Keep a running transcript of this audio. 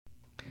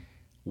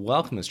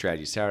Welcome to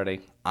Strategy Saturday.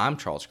 I'm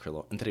Charles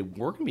Crillo, and today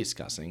we're going to be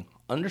discussing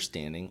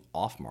understanding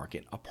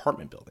off-market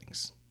apartment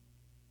buildings.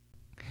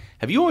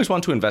 Have you always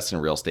wanted to invest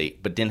in real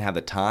estate but didn't have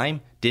the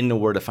time, didn't know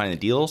where to find the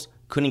deals,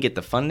 couldn't get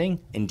the funding,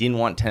 and didn't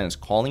want tenants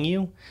calling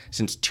you?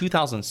 Since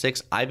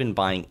 2006, I've been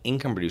buying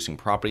income-producing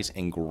properties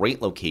in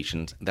great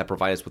locations that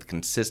provide us with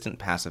consistent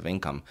passive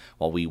income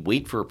while we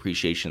wait for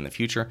appreciation in the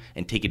future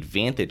and take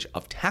advantage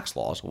of tax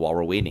laws while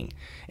we're waiting.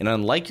 And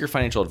unlike your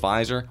financial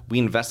advisor, we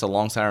invest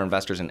alongside our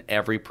investors in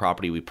every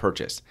property we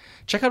purchase.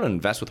 Check out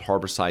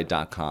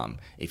investwithharborside.com.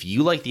 If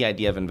you like the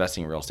idea of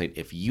investing in real estate,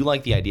 if you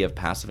like the idea of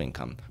passive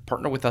income,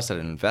 partner with us at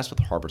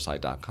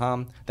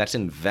investwithharborside.com. That's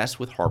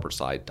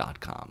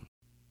investwithharborside.com.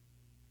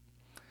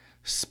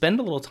 Spend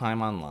a little time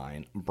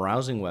online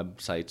browsing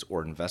websites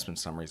or investment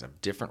summaries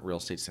of different real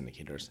estate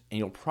syndicators, and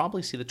you'll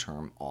probably see the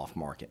term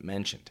off-market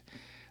mentioned.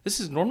 This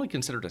is normally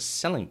considered a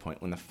selling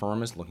point when the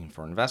firm is looking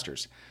for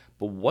investors.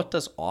 But what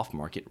does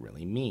off-market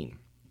really mean?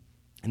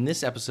 In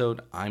this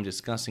episode, I'm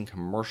discussing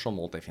commercial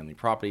multifamily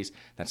properties,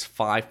 that's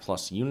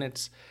 5+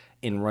 units.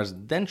 In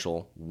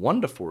residential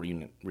 1 to 4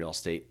 unit real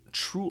estate,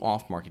 true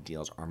off-market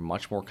deals are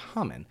much more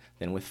common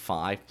than with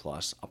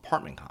 5+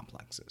 apartment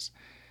complexes.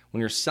 When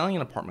you're selling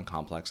an apartment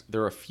complex,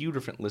 there are a few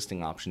different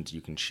listing options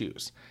you can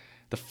choose.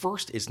 The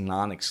first is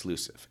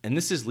non-exclusive, and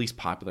this is least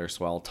popular,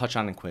 so I'll touch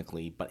on it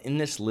quickly, but in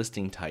this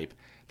listing type,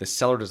 the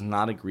seller does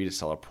not agree to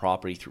sell a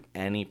property through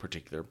any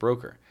particular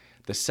broker.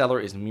 The seller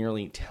is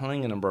merely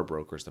telling a number of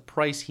brokers the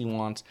price he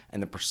wants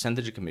and the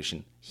percentage of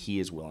commission he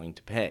is willing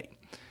to pay.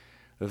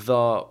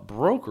 The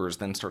brokers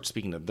then start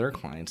speaking to their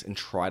clients and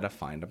try to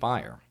find a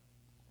buyer.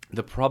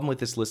 The problem with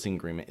this listing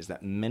agreement is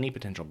that many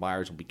potential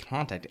buyers will be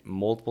contacted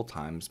multiple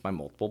times by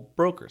multiple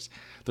brokers.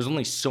 There's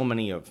only so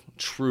many of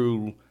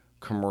true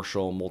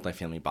commercial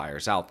multifamily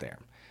buyers out there.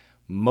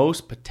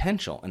 Most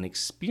potential and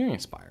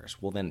experienced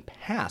buyers will then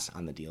pass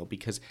on the deal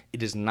because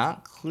it is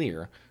not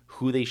clear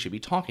who they should be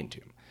talking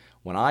to.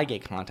 When I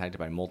get contacted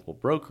by multiple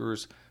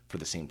brokers for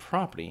the same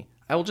property,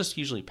 I will just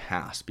usually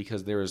pass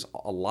because there is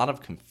a lot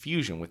of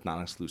confusion with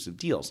non-exclusive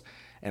deals.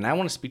 And I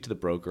want to speak to the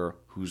broker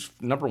who's,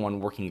 number one,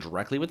 working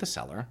directly with the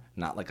seller,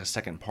 not like a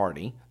second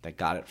party that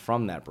got it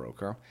from that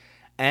broker.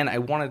 And I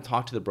want to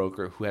talk to the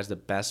broker who has the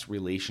best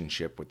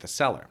relationship with the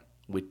seller,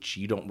 which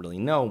you don't really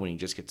know when you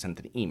just get sent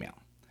an email.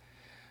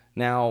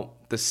 Now,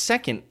 the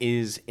second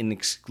is an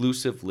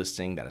exclusive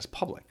listing that is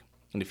public.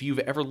 And if you've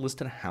ever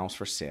listed a house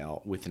for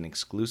sale with an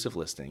exclusive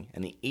listing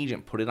and the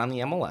agent put it on the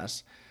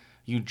MLS,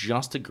 you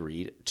just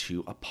agreed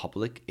to a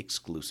public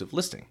exclusive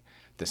listing.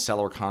 The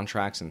seller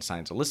contracts and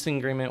signs a listing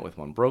agreement with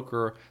one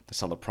broker to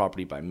sell the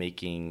property by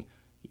making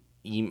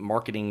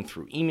marketing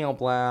through email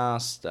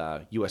blasts,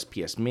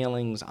 USPS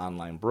mailings,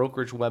 online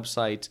brokerage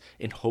websites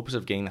in hopes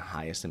of getting the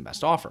highest and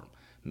best offer.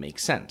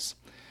 Makes sense.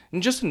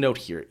 And just a note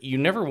here, you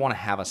never want to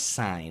have a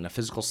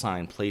physical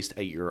sign placed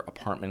at your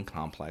apartment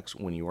complex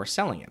when you are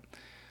selling it.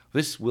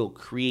 This will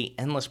create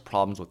endless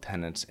problems with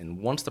tenants, and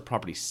once the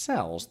property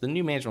sells, the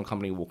new management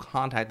company will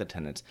contact the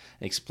tenants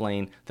and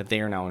explain that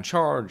they are now in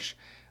charge.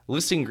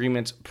 Listing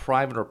agreements,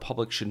 private or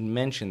public, should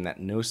mention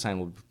that no sign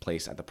will be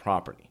placed at the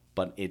property,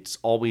 but it's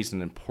always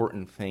an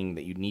important thing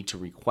that you need to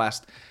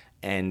request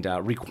and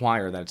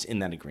require that it's in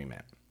that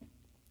agreement.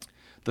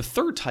 The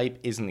third type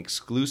is an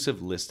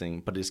exclusive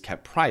listing but is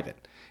kept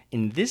private.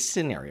 In this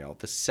scenario,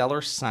 the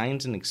seller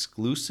signs an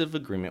exclusive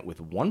agreement with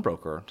one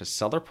broker to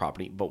sell their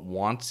property but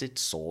wants it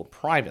sold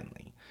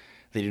privately.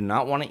 They do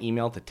not want to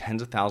email to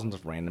tens of thousands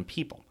of random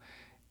people.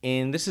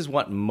 And this is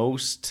what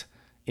most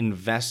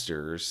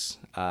investors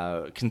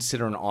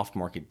consider an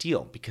off-market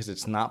deal because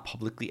it's not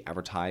publicly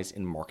advertised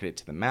and marketed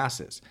to the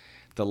masses.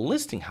 The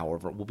listing,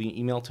 however, will be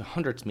emailed to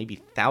hundreds, maybe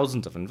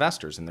thousands of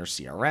investors in their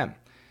CRM.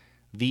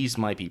 These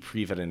might be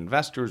pre-vetted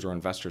investors or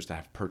investors that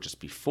have purchased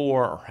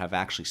before or have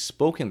actually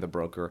spoken to the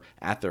broker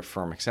at their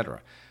firm,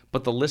 etc.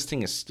 But the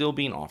listing is still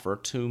being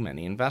offered to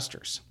many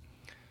investors.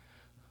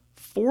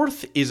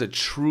 Fourth is a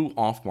true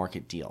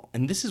off-market deal,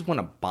 and this is when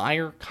a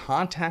buyer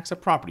contacts a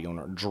property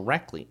owner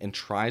directly and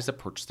tries to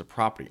purchase the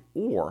property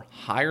or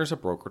hires a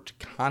broker to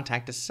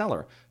contact a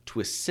seller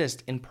to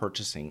assist in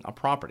purchasing a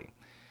property.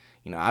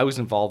 I was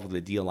involved with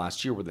a deal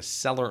last year where the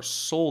seller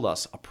sold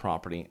us a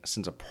property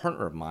since a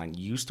partner of mine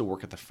used to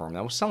work at the firm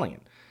that was selling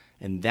it.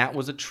 And that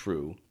was a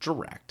true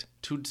direct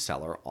to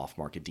seller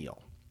off-market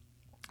deal.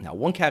 Now,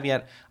 one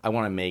caveat I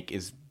want to make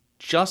is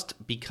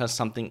just because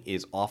something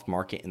is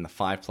off-market in the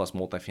 5+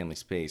 multifamily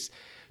space,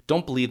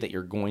 don't believe that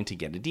you're going to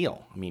get a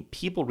deal.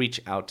 People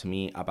reach out to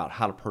me about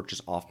how to purchase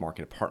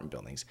off-market apartment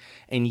buildings.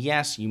 And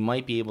yes, you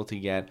might be able to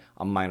get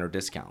a minor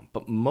discount,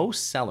 but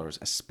most sellers,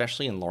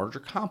 especially in larger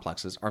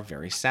complexes, are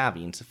very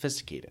savvy and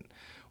sophisticated.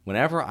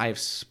 Whenever I have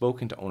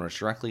spoken to owners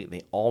directly,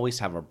 they always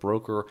have a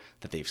broker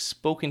that they've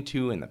spoken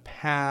to in the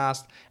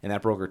past, and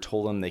that broker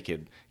told them they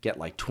could get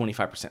like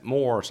 25%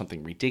 more or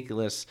something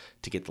ridiculous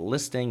to get the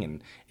listing.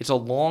 And it's a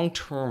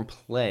long-term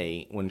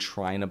play when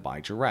trying to buy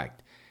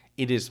direct.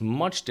 It is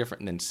much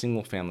different than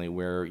single family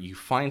where you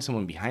find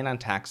someone behind on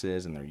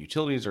taxes and their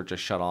utilities are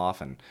just shut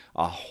off and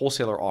a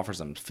wholesaler offers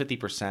them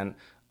 50%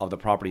 of the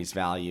property's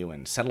value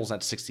and settles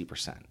at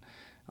 60%.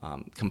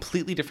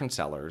 Completely different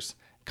sellers,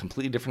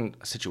 completely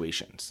different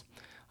situations.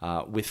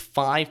 With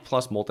 5+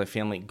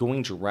 multifamily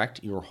going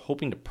direct, you're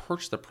hoping to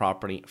purchase the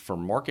property for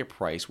market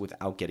price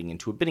without getting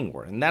into a bidding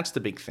war. And that's the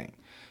big thing.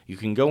 You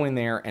can go in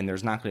there and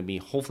there's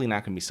hopefully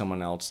not going to be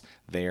someone else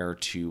there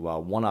to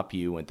one-up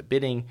you at the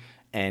bidding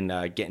and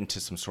get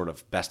into some sort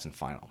of best and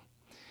final.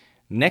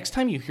 Next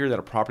time you hear that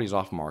a property is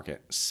off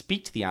market,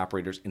 speak to the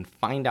operators and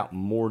find out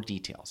more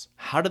details.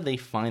 How did they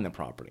find the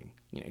property?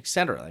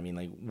 Etc.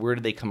 Where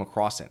did they come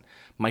across it?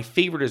 My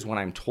favorite is when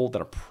I'm told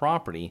that a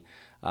property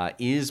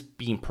is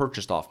being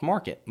purchased off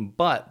market,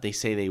 but they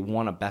say they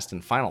won a best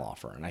and final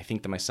offer. And I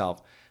think to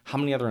myself, how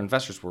many other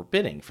investors were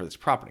bidding for this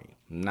property?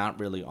 Not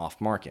really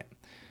off market.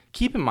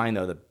 Keep in mind,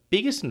 though, the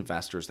biggest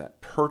investors that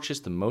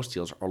purchase the most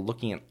deals are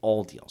looking at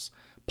all deals,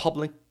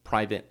 public,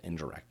 private, and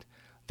direct.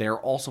 They are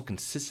also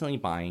consistently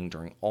buying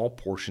during all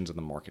portions of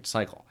the market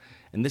cycle.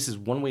 And this is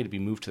one way to be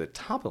moved to the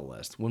top of the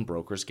list when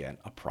brokers get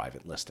a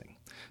private listing.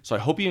 So I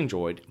hope you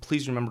enjoyed.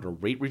 Please remember to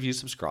rate, review,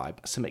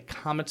 subscribe, submit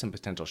comments and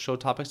potential show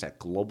topics at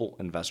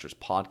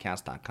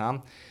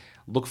globalinvestorspodcast.com.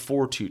 Look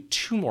forward to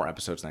 2 more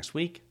episodes next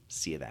week.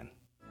 See you then.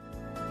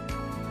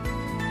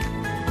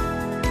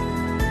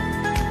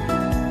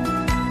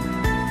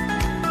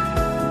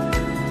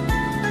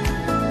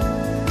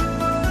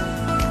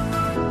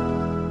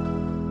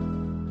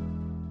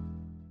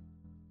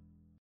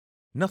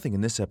 Nothing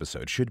in this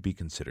episode should be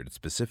considered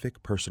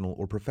specific, personal,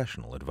 or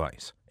professional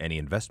advice. Any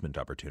investment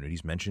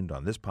opportunities mentioned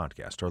on this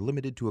podcast are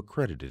limited to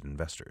accredited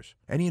investors.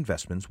 Any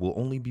investments will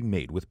only be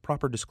made with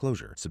proper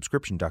disclosure,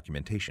 subscription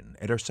documentation,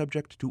 and are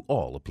subject to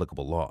all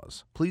applicable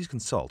laws. Please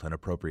consult an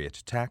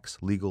appropriate tax,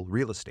 legal,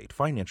 real estate,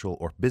 financial,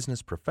 or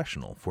business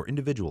professional for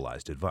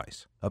individualized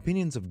advice.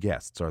 Opinions of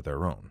guests are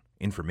their own.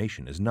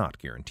 Information is not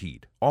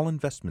guaranteed. All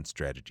investment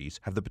strategies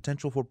have the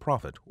potential for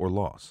profit or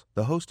loss.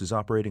 The host is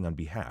operating on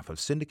behalf of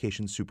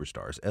Syndication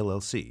Superstars,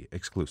 LLC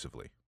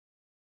exclusively.